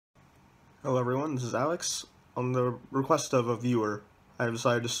Hello everyone, this is Alex. On the request of a viewer, I have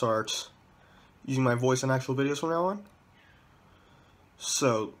decided to start using my voice in actual videos from now on.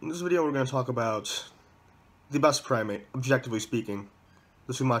 So, in this video we're going to talk about the best primate, objectively speaking,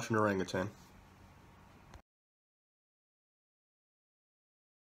 the Sumatran orangutan.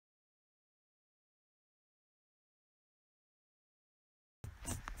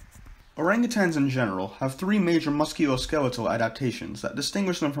 Orangutans in general have three major musculoskeletal adaptations that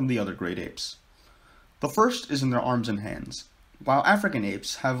distinguish them from the other great apes. The first is in their arms and hands. While African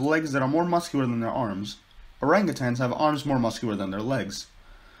apes have legs that are more muscular than their arms, orangutans have arms more muscular than their legs.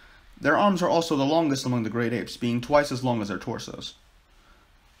 Their arms are also the longest among the great apes, being twice as long as their torsos.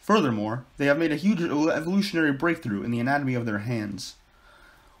 Furthermore, they have made a huge evolutionary breakthrough in the anatomy of their hands.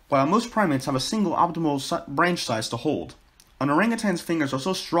 While most primates have a single optimal branch size to hold, an orangutan's fingers are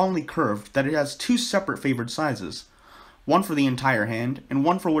so strongly curved that it has two separate favored sizes, one for the entire hand and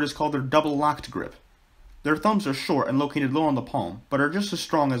one for what is called their double-locked grip. Their thumbs are short and located low on the palm, but are just as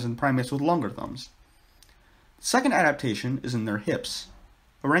strong as in primates with longer thumbs. The second adaptation is in their hips.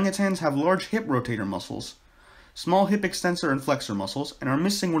 Orangutans have large hip rotator muscles, small hip extensor and flexor muscles, and are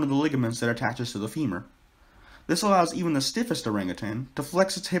missing one of the ligaments that attaches to the femur. This allows even the stiffest orangutan to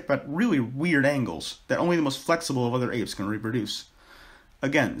flex its hip at really weird angles that only the most flexible of other apes can reproduce.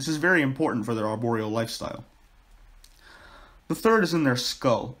 Again, this is very important for their arboreal lifestyle. The third is in their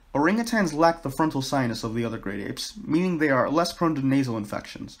skull. Orangutans lack the frontal sinus of the other great apes, meaning they are less prone to nasal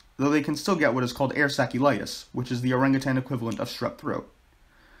infections, though they can still get what is called air saculitis, which is the orangutan equivalent of strep throat.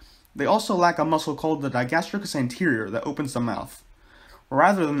 They also lack a muscle called the digastricus anterior that opens the mouth.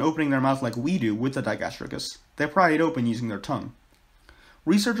 Rather than opening their mouth like we do with the digastricus, they pry it open using their tongue.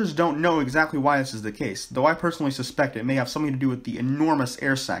 Researchers don't know exactly why this is the case, though I personally suspect it may have something to do with the enormous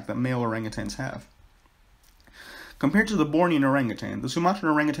air sac that male orangutans have. Compared to the Bornean orangutan, the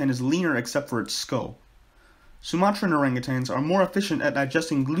Sumatran orangutan is leaner except for its skull. Sumatran orangutans are more efficient at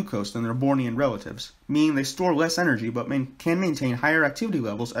digesting glucose than their Bornean relatives, meaning they store less energy but can maintain higher activity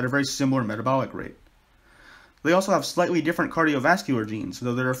levels at a very similar metabolic rate. They also have slightly different cardiovascular genes,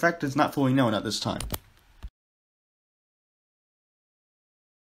 though their effect is not fully known at this time.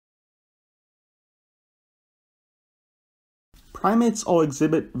 Primates all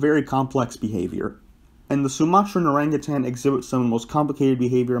exhibit very complex behavior, and the Sumatran orangutan exhibits some of the most complicated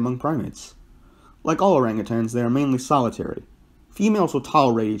behavior among primates. Like all orangutans, they are mainly solitary. Females will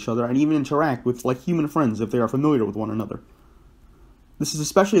tolerate each other and even interact with like human friends if they are familiar with one another. This is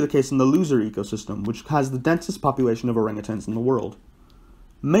especially the case in the loser ecosystem, which has the densest population of orangutans in the world.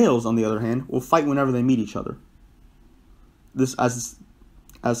 Males, on the other hand, will fight whenever they meet each other. As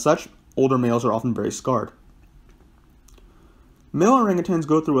such, older males are often very scarred. Male orangutans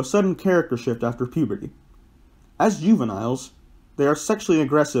go through a sudden character shift after puberty. As juveniles, they are sexually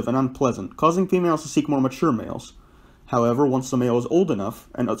aggressive and unpleasant, causing females to seek more mature males. However, once the male is old enough,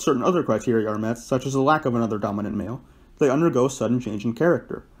 and certain other criteria are met, such as the lack of another dominant male, they undergo a sudden change in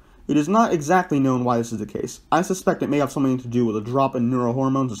character. It is not exactly known why this is the case. I suspect it may have something to do with a drop in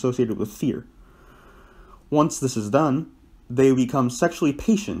neurohormones associated with fear. Once this is done, they become sexually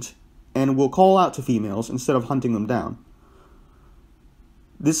patient and will call out to females instead of hunting them down.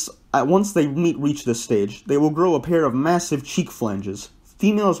 Once they reach this stage, they will grow a pair of massive cheek flanges.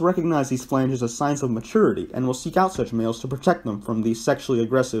 Females recognize these flanges as signs of maturity and will seek out such males to protect them from these sexually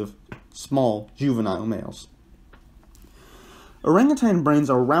aggressive, small, juvenile males. Orangutan brains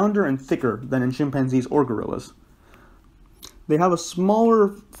are rounder and thicker than in chimpanzees or gorillas. They have a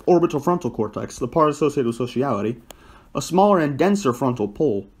smaller orbital frontal cortex, the part associated with sociality, a smaller and denser frontal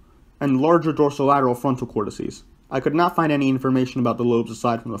pole, and larger dorsolateral frontal cortices. I could not find any information about the lobes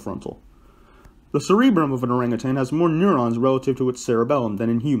aside from the frontal. The cerebrum of an orangutan has more neurons relative to its cerebellum than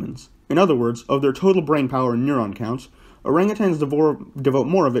in humans. In other words, of their total brain power and neuron counts, orangutans devote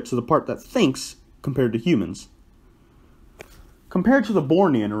more of it to the part that thinks compared to humans. Compared to the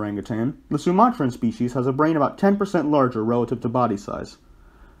Bornean orangutan, the Sumatran species has a brain about 10% larger relative to body size.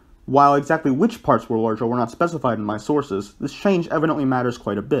 While exactly which parts were larger were not specified in my sources, this change evidently matters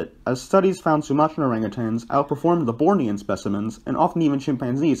quite a bit, as studies found Sumatran orangutans outperformed the Bornean specimens, and often even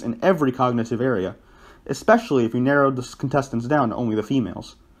chimpanzees, in every cognitive area, especially if you narrowed the contestants down to only the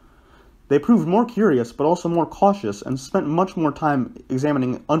females. They proved more curious, but also more cautious, and spent much more time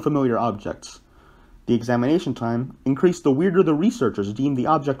examining unfamiliar objects. The examination time increased the weirder the researchers deemed the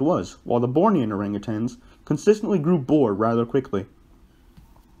object was, while the Bornean orangutans consistently grew bored rather quickly.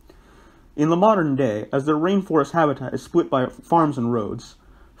 In the modern day, as their rainforest habitat is split by farms and roads,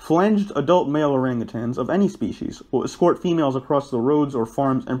 flanged adult male orangutans of any species will escort females across the roads or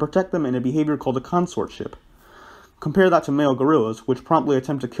farms and protect them in a behavior called a consortship. Compare that to male gorillas, which promptly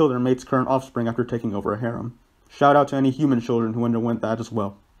attempt to kill their mate's current offspring after taking over a harem. Shout out to any human children who underwent that as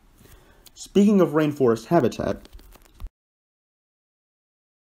well. Speaking of rainforest habitat,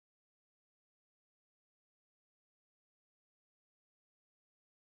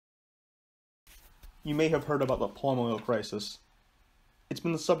 you may have heard about the palm oil crisis. It's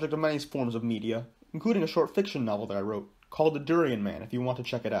been the subject of many forms of media, including a short fiction novel that I wrote, called The Durian Man, if you want to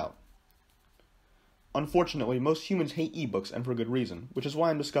check it out. Unfortunately, most humans hate ebooks, and for good reason, which is why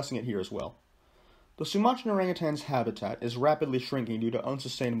I'm discussing it here as well. The Sumatran orangutan's habitat is rapidly shrinking due to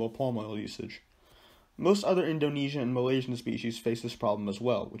unsustainable palm oil usage. Most other Indonesian and Malaysian species face this problem as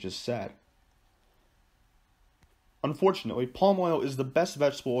well, which is sad. Unfortunately, palm oil is the best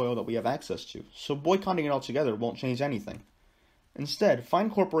vegetable oil that we have access to, so boycotting it altogether won't change anything. Instead,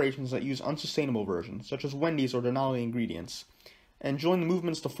 find corporations that use unsustainable versions, such as Wendy's or Denali Ingredients, and join the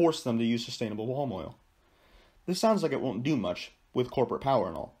movements to force them to use sustainable palm oil. This sounds like it won't do much, with corporate power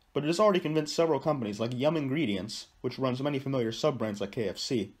and all, but it has already convinced several companies like Yum Ingredients, which runs many familiar sub-brands like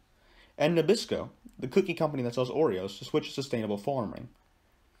KFC, and Nabisco, the cookie company that sells Oreos, to switch to sustainable farming.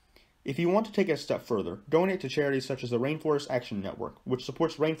 If you want to take it a step further, donate to charities such as the Rainforest Action Network, which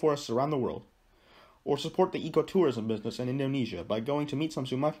supports rainforests around the world, or support the ecotourism business in Indonesia by going to meet some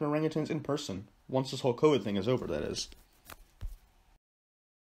Sumatran orangutans in person, once this whole COVID thing is over, that is.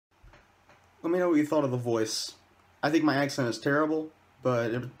 Let me know what you thought of the voice. I think my accent is terrible,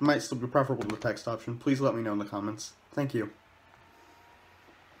 but it might still be preferable to the text option. Please let me know in the comments. Thank you.